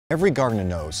Every gardener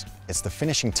knows it's the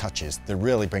finishing touches that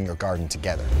really bring your garden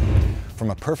together. From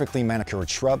a perfectly manicured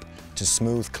shrub to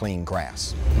smooth, clean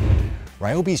grass.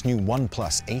 Ryobi's new 1+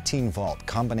 18-volt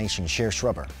combination shear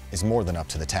shrubber is more than up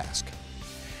to the task.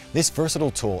 This versatile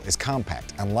tool is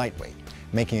compact and lightweight,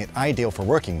 making it ideal for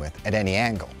working with at any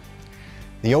angle.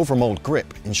 The overmold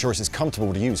grip ensures it's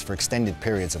comfortable to use for extended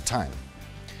periods of time.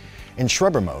 In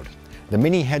shrubber mode, the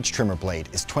mini hedge trimmer blade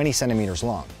is 20 centimeters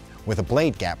long, with a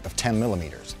blade gap of 10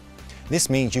 millimeters. This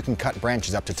means you can cut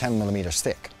branches up to 10 millimeters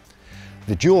thick.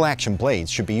 The dual action blades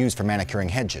should be used for manicuring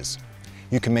hedges.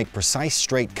 You can make precise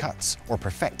straight cuts or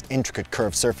perfect intricate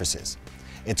curved surfaces.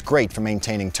 It's great for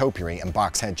maintaining topiary and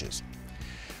box hedges.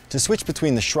 To switch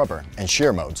between the shrubber and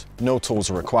shear modes, no tools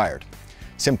are required.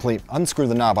 Simply unscrew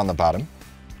the knob on the bottom,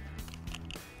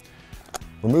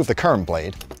 remove the current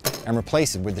blade, and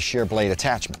replace it with the shear blade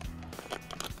attachment.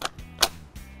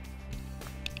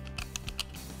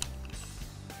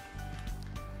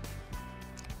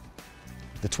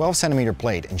 The 12-centimeter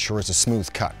blade ensures a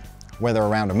smooth cut, whether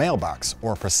around a mailbox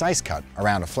or a precise cut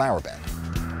around a flower bed.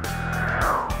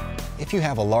 If you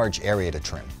have a large area to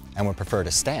trim and would prefer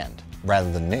to stand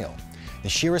rather than kneel, the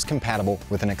shear is compatible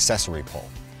with an accessory pull.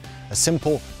 A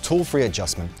simple, tool-free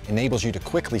adjustment enables you to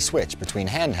quickly switch between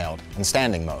handheld and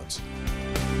standing modes.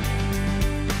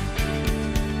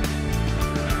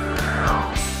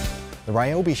 The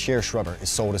Ryobi shear shrubber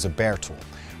is sold as a bare tool,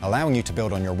 allowing you to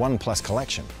build on your 1+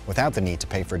 collection without the need to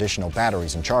pay for additional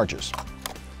batteries and chargers.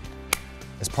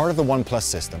 As part of the 1+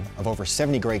 system of over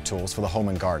 70 great tools for the home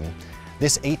and garden,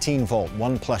 this 18-volt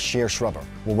 1+ shear shrubber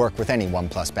will work with any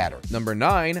 1+ battery. Number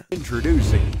 9.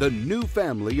 Introducing the new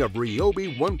family of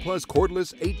Ryobi 1+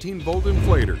 cordless 18-volt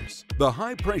inflators. The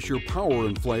high-pressure power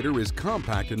inflator is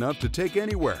compact enough to take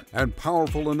anywhere and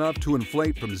powerful enough to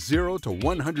inflate from 0 to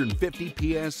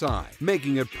 150 psi,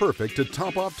 making it perfect to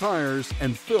top off tires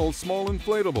and fill small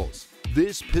inflatables.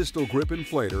 This pistol grip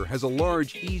inflator has a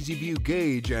large easy view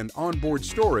gauge and onboard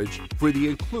storage for the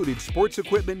included sports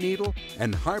equipment needle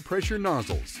and high-pressure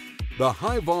nozzles. The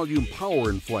high-volume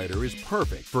power inflator is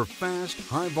perfect for fast,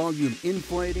 high-volume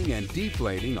inflating and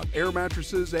deflating of air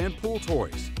mattresses and pool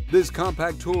toys. This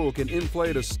compact tool can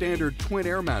inflate a standard twin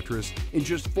air mattress in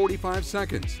just 45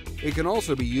 seconds. It can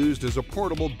also be used as a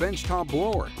portable benchtop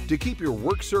blower to keep your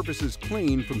work surfaces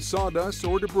clean from sawdust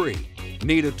or debris.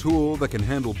 Need a tool that can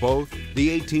handle both?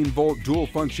 The 18-volt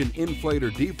dual-function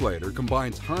inflator-deflator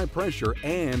combines high pressure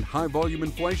and high volume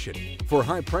inflation. For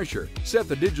high pressure, set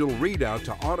the digital readout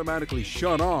to automatically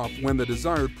shut off when the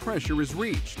desired pressure is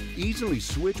reached. Easily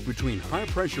switch between high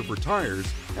pressure for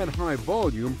tires and high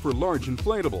volume for large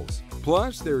inflatables.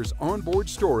 Plus, there's onboard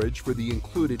storage for the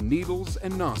included needles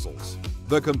and nozzles.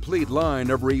 The complete line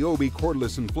of Ryobi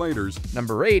cordless inflators.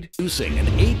 Number 8. Using an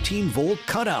 18-volt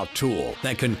cutout tool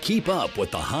that can keep up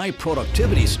with the high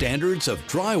productivity standards of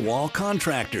drywall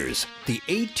contractors. The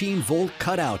 18-volt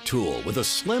cutout tool with a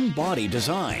slim body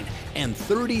design and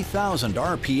 30,000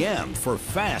 RPM for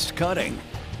fast cutting.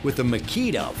 With the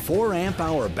Makita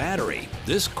 4-amp-hour battery,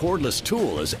 this cordless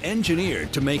tool is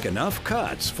engineered to make enough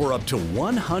cuts for up to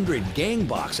 100 gang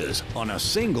boxes on a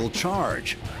single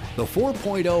charge. The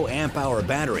 4.0 amp-hour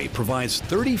battery provides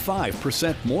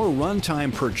 35% more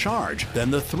runtime per charge than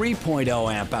the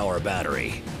 3.0 amp-hour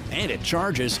battery. And it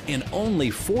charges in only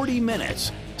 40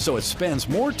 minutes, so it spends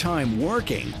more time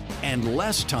working and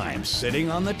less time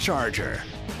sitting on the charger.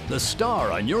 The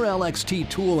star on your LXT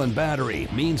tool and battery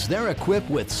means they're equipped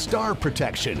with Star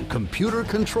Protection computer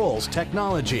controls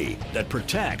technology that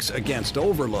protects against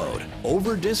overload,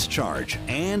 over-discharge,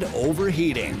 and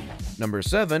overheating. Number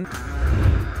 7.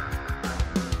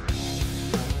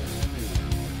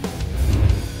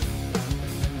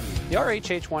 The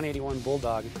RHH 181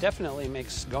 Bulldog definitely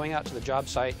makes going out to the job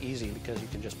site easy because you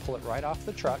can just pull it right off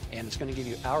the truck and it's going to give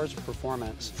you hours of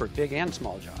performance for big and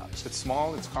small jobs. It's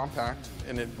small, it's compact,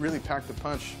 and it really packed a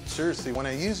punch. Seriously, when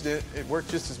I used it, it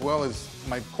worked just as well as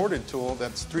my corded tool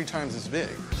that's 3 times as big.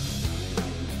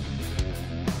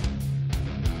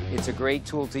 It's a great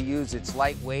tool to use. It's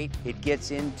lightweight. It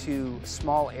gets into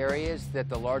small areas that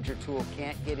the larger tool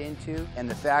can't get into. And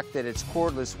the fact that it's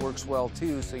cordless works well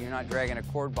too, so you're not dragging a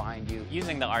cord behind you.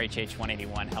 Using the RHH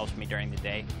 181 helps me during the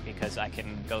day because I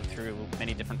can go through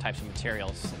many different types of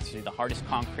materials. It's the hardest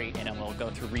concrete and it will go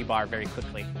through rebar very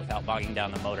quickly without bogging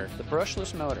down the motor. The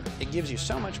brushless motor, it gives you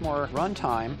so much more run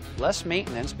time, less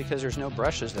maintenance because there's no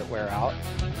brushes that wear out.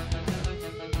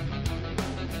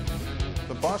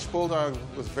 The Bosch Bulldog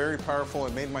was very powerful.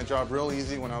 It made my job real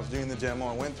easy when I was doing the demo.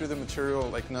 I went through the material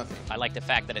like nothing. I like the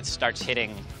fact that it starts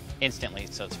hitting instantly,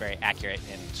 so it's very accurate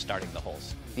in starting the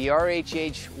holes. The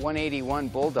RHH 181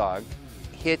 Bulldog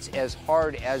hits as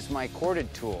hard as my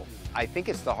corded tool. I think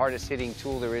it's the hardest hitting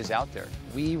tool there is out there.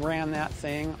 We ran that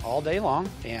thing all day long,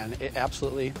 and it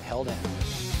absolutely held in.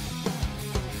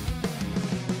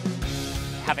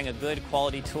 Having a good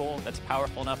quality tool that's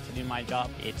powerful enough to do my job,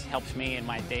 it helps me in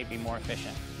my day be more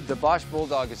efficient. The Bosch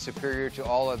Bulldog is superior to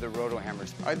all other roto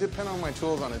hammers. I depend on my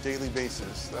tools on a daily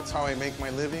basis. That's how I make my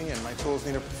living, and my tools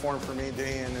need to perform for me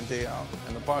day in and day out.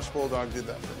 And the Bosch Bulldog did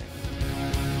that for me.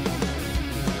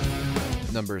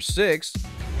 Number 6.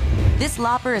 This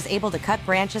lopper is able to cut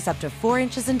branches up to 4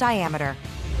 inches in diameter,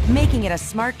 making it a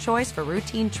smart choice for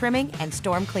routine trimming and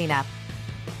storm cleanup.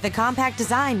 The compact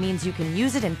design means you can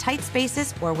use it in tight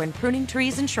spaces or when pruning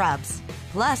trees and shrubs.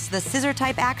 Plus, the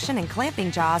scissor-type action and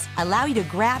clamping jaws allow you to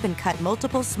grab and cut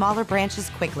multiple smaller branches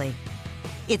quickly.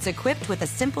 It's equipped with a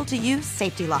simple-to-use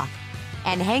safety lock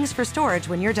and hangs for storage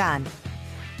when you're done.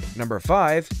 Number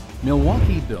 5.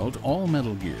 Milwaukee-built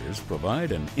all-metal gears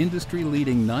provide an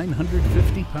industry-leading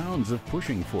 950 pounds of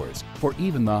pushing force for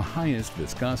even the highest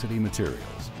viscosity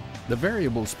materials. The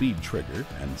variable speed trigger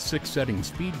and 6-setting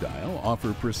speed dial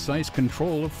offer precise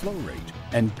control of flow rate,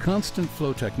 and constant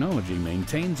flow technology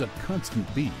maintains a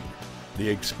constant bead. The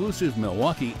exclusive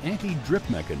Milwaukee anti-drip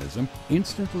mechanism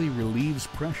instantly relieves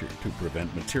pressure to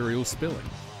prevent material spilling.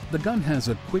 The gun has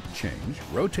a quick change,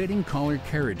 rotating collar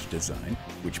carriage design,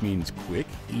 which means quick,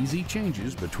 easy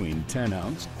changes between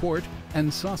 10-ounce, quart,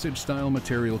 and sausage-style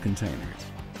material containers.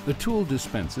 The tool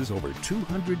dispenses over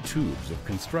 200 tubes of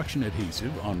construction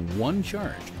adhesive on one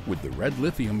charge with the red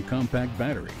lithium compact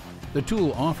battery. The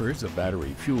tool offers a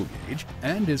battery fuel gauge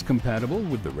and is compatible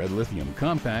with the red lithium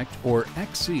compact or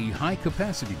XC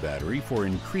high-capacity battery for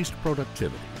increased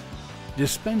productivity.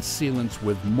 Dispense sealants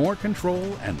with more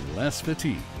control and less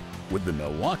fatigue with the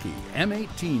Milwaukee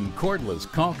M18 cordless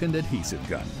caulk and adhesive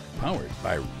gun, powered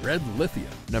by red lithium.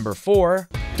 Number 4.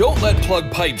 Don't let plug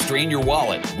pipes drain your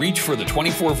wallet. Reach for the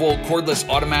 24-volt cordless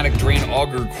automatic drain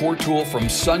auger core tool from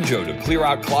Sunjo to clear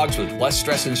out clogs with less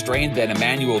stress and strain than a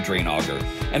manual drain auger,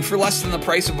 and for less than the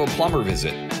price of a plumber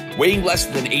visit. Weighing less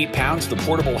than 8 pounds, the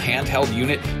portable handheld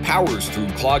unit powers through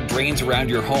clogged drains around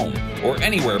your home, or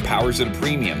anywhere powers at a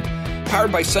premium.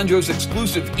 Powered by Sunjo's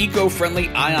exclusive eco-friendly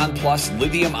Ion Plus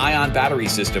Lithium-Ion battery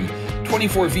system,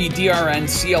 24V DRN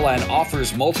CLN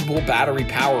offers multiple battery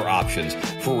power options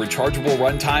for rechargeable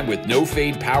runtime with no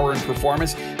fade power and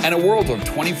performance and a world of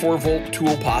 24-volt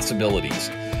tool possibilities.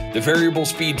 The variable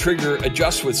speed trigger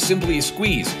adjusts with simply a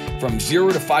squeeze from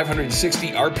 0 to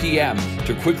 560 RPM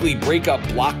to quickly break up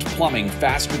blocked plumbing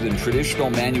faster than traditional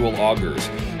manual augers.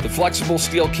 The flexible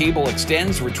steel cable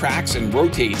extends, retracts, and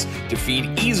rotates to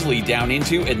feed easily down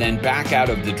into and then back out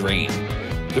of the drain.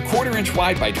 The 1/4-inch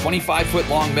wide by 25-foot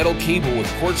long metal cable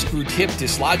with corkscrew tip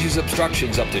dislodges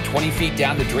obstructions up to 20 feet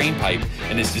down the drain pipe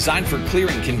and is designed for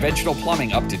clearing conventional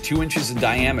plumbing up to 2 inches in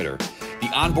diameter. The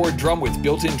onboard drum with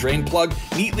built-in drain plug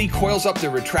neatly coils up the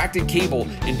retracted cable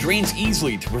and drains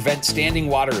easily to prevent standing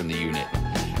water in the unit.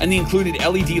 And the included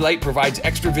LED light provides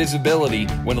extra visibility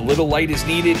when a little light is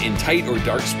needed in tight or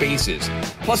dark spaces.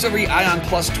 Plus, every Ion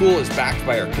Plus tool is backed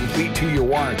by our complete 2-year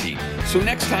warranty. So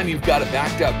next time you've got a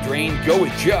backed up drain, go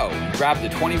with Joe and grab the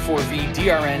 24V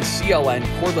DRN CLN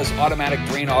cordless automatic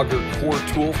drain auger core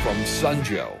tool from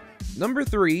Sunjo. Number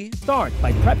 3. Start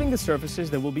by prepping the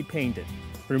surfaces that will be painted.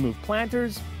 Remove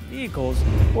planters, vehicles,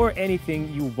 or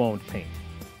anything you won't paint.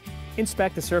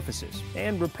 Inspect the surfaces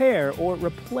and repair or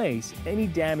replace any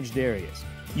damaged areas.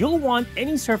 You'll want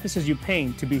any surfaces you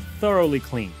paint to be thoroughly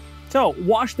clean. So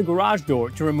wash the garage door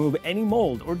to remove any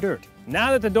mold or dirt.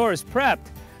 Now that the door is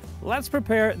prepped, let's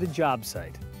prepare the job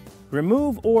site.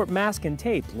 Remove or mask and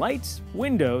tape lights,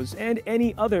 windows, and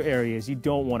any other areas you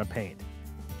don't want to paint.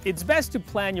 It's best to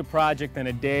plan your project on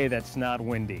a day that's not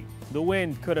windy. The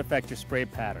wind could affect your spray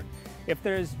pattern. If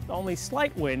there's only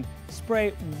slight wind,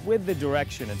 spray with the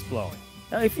direction it's blowing.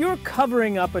 Now, if you're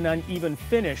covering up an uneven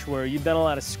finish where you've done a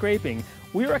lot of scraping,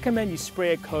 we recommend you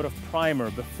spray a coat of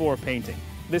primer before painting.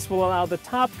 This will allow the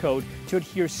top coat to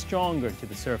adhere stronger to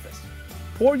the surface.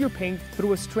 Pour your paint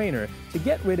through a strainer to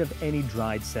get rid of any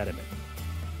dried sediment.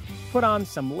 Put on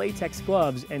some latex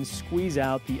gloves and squeeze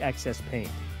out the excess paint.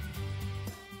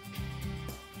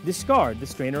 Discard the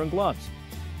strainer and gloves.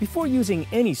 Before using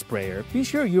any sprayer, be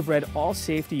sure you've read all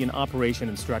safety and operation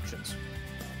instructions.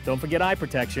 Don't forget eye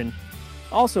protection.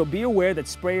 Also, be aware that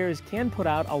sprayers can put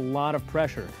out a lot of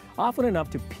pressure, often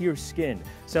enough to pierce skin,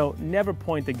 so never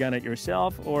point the gun at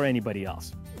yourself or anybody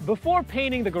else. Before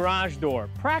painting the garage door,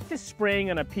 practice spraying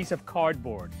on a piece of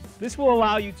cardboard. This will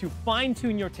allow you to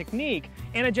fine-tune your technique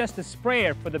and adjust the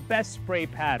sprayer for the best spray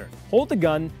pattern. Hold the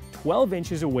gun 12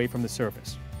 inches away from the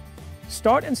surface.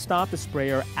 Start and stop the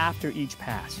sprayer after each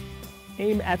pass.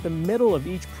 Aim at the middle of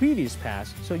each previous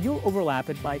pass so you'll overlap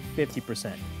it by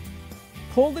 50%.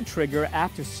 Pull the trigger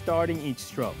after starting each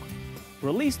stroke.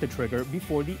 Release the trigger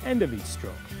before the end of each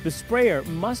stroke. The sprayer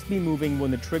must be moving when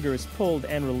the trigger is pulled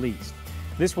and released.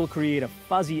 This will create a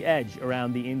fuzzy edge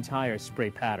around the entire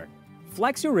spray pattern.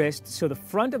 Flex your wrist so the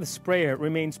front of the sprayer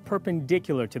remains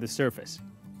perpendicular to the surface.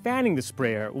 Fanning the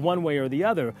sprayer one way or the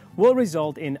other will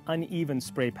result in uneven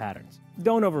spray patterns.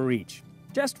 Don't overreach.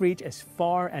 Just reach as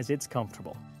far as it's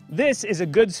comfortable. This is a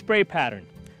good spray pattern.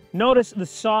 Notice the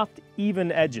soft,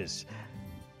 even edges.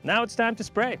 Now it's time to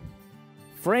spray.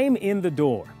 Frame in the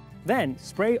door. Then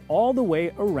spray all the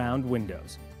way around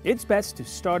windows. It's best to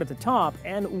start at the top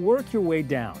and work your way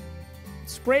down.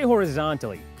 Spray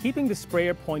horizontally, keeping the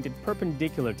sprayer pointed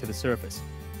perpendicular to the surface.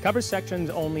 Cover sections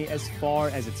only as far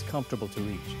as it's comfortable to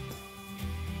reach.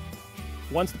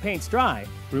 Once the paint's dry,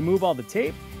 remove all the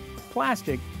tape,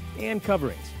 plastic, and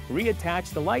coverings.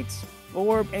 Reattach the lights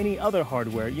or any other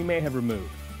hardware you may have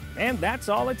removed. And that's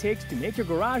all it takes to make your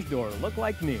garage door look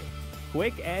like new.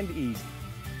 Quick and easy.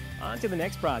 On to the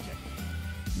next project.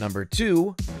 Number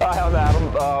 2. Hi, I'm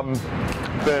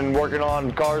Adam. Been working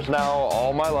on cars now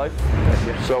all my life.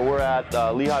 So we're at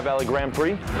Lehigh Valley Grand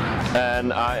Prix,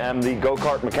 and I am the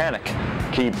go-kart mechanic.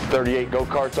 Keep 38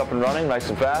 go-karts up and running, nice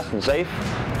and fast and safe.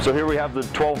 So here we have the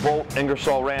 12-volt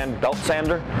Ingersoll Rand belt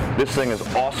sander. This thing is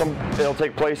awesome. It'll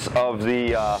take place of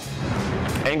the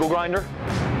angle grinder,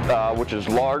 which is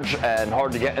large and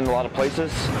hard to get in a lot of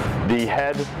places. The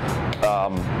head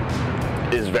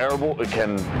is variable. It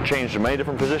can change to many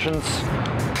different positions.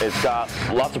 It's got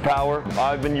lots of power.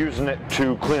 I've been using it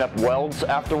to clean up welds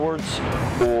afterwards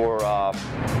or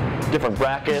different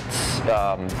brackets.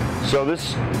 So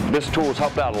this tool has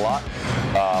helped out a lot.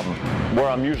 Where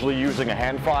I'm usually using a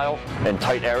hand file in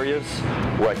tight areas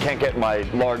where I can't get my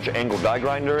large angle die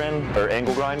grinder in, or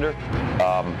angle grinder,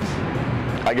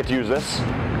 I get to use this.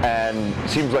 And it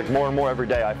seems like more and more every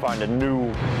day I find a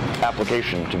new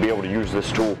application to be able to use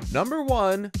this tool. Number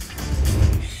 1.